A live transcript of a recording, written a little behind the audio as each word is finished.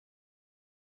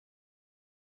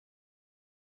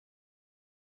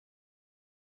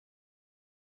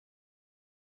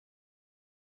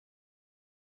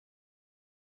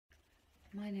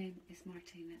My name is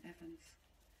Martina Evans,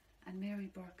 and Mary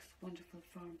Burke's wonderful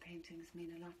farm paintings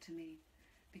mean a lot to me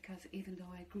because even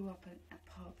though I grew up in a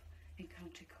pub in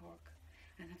County Cork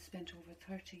and have spent over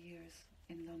 30 years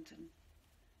in London,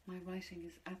 my writing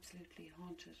is absolutely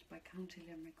haunted by County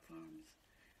Limerick farms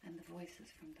and the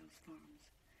voices from those farms.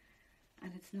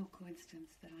 And it's no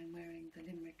coincidence that I'm wearing the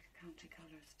Limerick County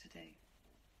colours today.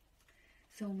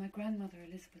 So my grandmother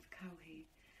Elizabeth Cowhey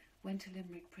went to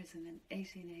Limerick prison in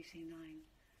 1889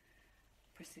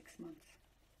 for 6 months.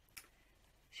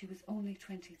 She was only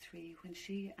 23 when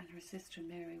she and her sister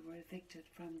Mary were evicted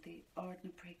from the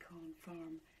Ardnaprecon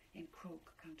farm in Croke,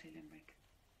 County Limerick,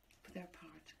 for their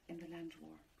part in the land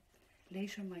war.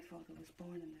 Later my father was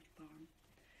born in that farm,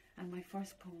 and my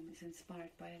first poem is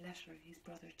inspired by a letter his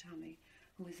brother Tommy,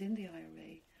 who was in the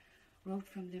IRA, wrote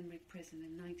from Limerick prison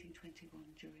in 1921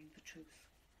 during the truce.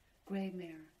 Grey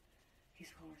Mare, his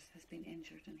horse, has been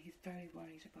injured and he's very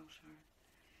worried about her.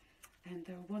 And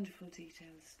there are wonderful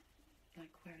details, like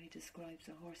where he describes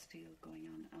a horse deal going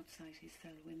on outside his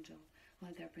cell window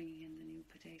while they're bringing in the new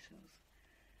potatoes.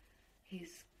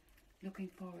 He's looking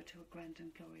forward to a grand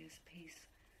and glorious peace,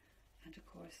 and of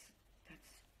course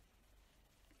that's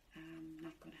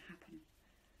not going to happen.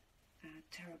 A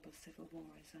terrible civil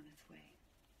war is on its way.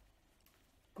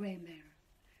 Grey Mare,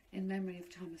 in memory of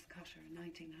Thomas Cotter,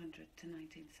 1900 to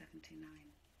 1979.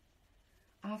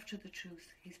 After the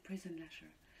truce, his prison letter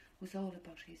was all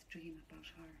about his dream about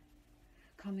her.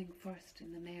 Coming first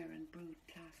in the mare and brood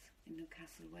class in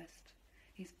Newcastle West,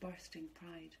 his bursting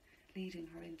pride leading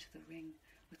her into the ring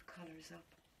with colours up.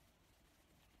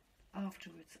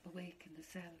 Afterwards, awake in the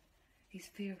cell, his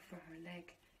fear for her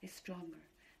leg is stronger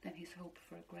than his hope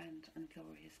for a grand and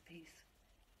glorious peace.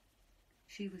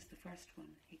 She was the first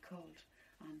one he called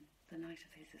on the night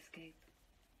of his escape.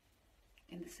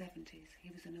 In the 70s,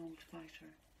 he was an old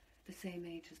fighter, the same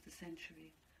age as the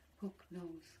century, hook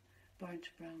nose, burnt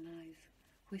brown eyes,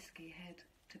 whisky head,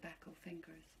 tobacco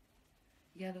fingers,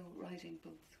 yellow riding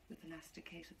boots with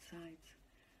elasticated sides,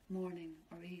 morning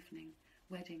or evening,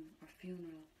 wedding or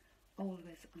funeral,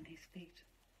 always on his feet.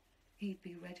 He'd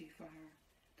be ready for her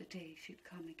the day she'd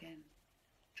come again,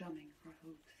 drumming her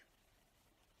hooves.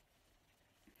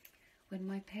 When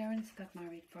my parents got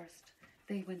married first,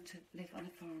 they went to live on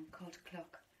a farm called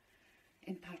Cluck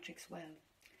in Patrick's Well,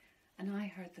 and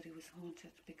I heard that it was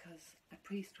haunted because a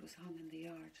priest was hung in the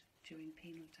yard during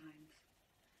penal times.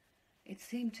 It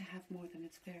seemed to have more than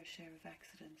its fair share of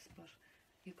accidents, but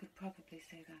you could probably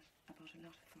say that about a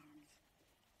lot of farms.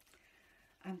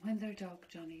 And when their dog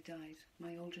Johnny died,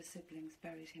 my older siblings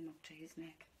buried him up to his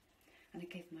neck, and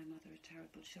it gave my mother a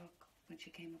terrible shock when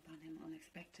she came upon him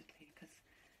unexpectedly because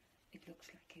it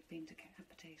looked like he'd been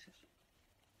decapitated.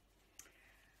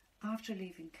 After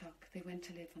leaving Cluck, they went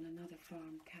to live on another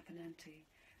farm, Capananti,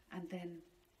 and then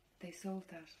they sold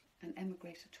that and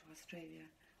emigrated to Australia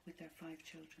with their 5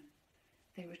 children.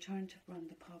 They returned to run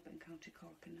the pub in County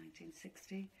Cork in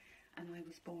 1960, and I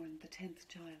was born the 10th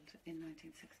child in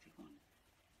 1961.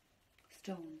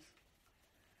 Stones.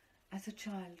 As a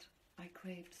child, I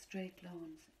craved straight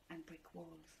lawns and brick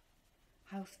walls,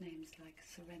 house names like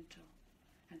Sorrento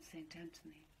and St.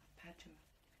 Anthony of Padua.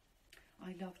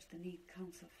 I loved the neat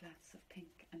council flats of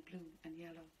pink and blue and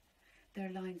yellow.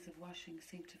 Their lines of washing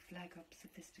seemed to flag up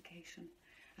sophistication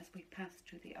as we passed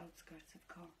through the outskirts of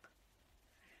Cork.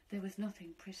 There was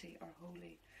nothing pretty or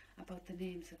holy about the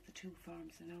names of the 2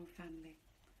 farms in our family,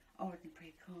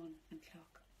 Ardnaprecon and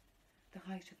Cluck, the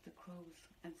height of the crows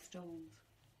and stones.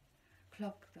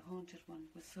 Cluck, the haunted one,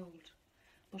 was sold,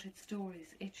 but its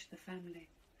stories itched the family,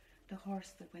 the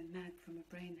horse that went mad from a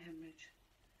brain hemorrhage,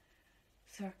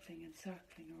 circling and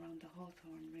circling around the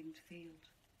hawthorn-ringed field,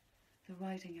 the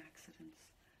riding accidents,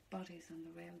 bodies on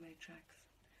the railway tracks,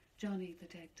 Johnny the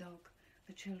dead dog,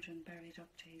 the children buried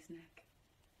up to his neck.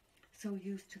 So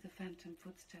used to the phantom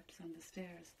footsteps on the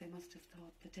stairs, they must have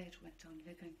thought the dead went on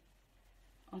living.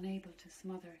 Unable to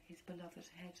smother his beloved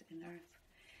head in earth,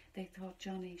 they thought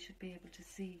Johnny should be able to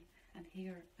see and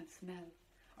hear and smell,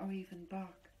 or even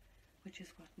bark, which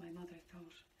is what my mother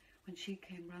thought when she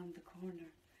came round the corner,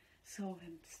 saw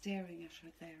him staring at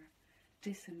her there,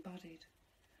 disembodied,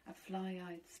 a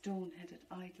fly-eyed, stone-headed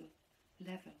idol,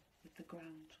 level with the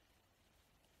ground.